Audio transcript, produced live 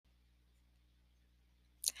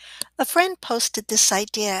A friend posted this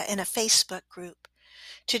idea in a Facebook group.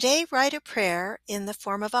 Today, write a prayer in the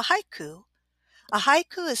form of a haiku. A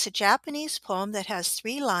haiku is a Japanese poem that has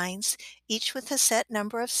 3 lines, each with a set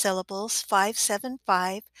number of syllables,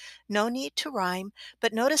 575. No need to rhyme,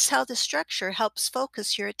 but notice how the structure helps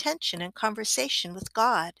focus your attention and conversation with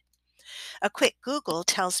God. A quick Google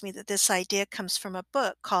tells me that this idea comes from a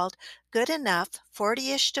book called Good Enough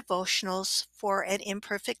 40-ish Devotionals for an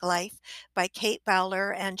Imperfect Life by Kate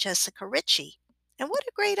Bowler and Jessica Ritchie. And what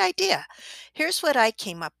a great idea! Here's what I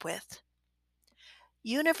came up with.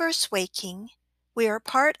 Universe waking, we are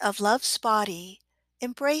part of love's body,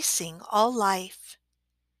 embracing all life.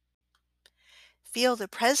 Feel the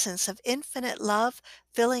presence of infinite love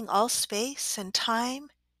filling all space and time,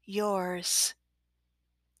 yours.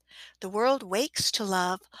 The world wakes to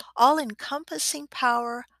love, all-encompassing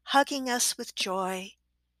power hugging us with joy.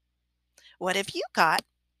 What have you got?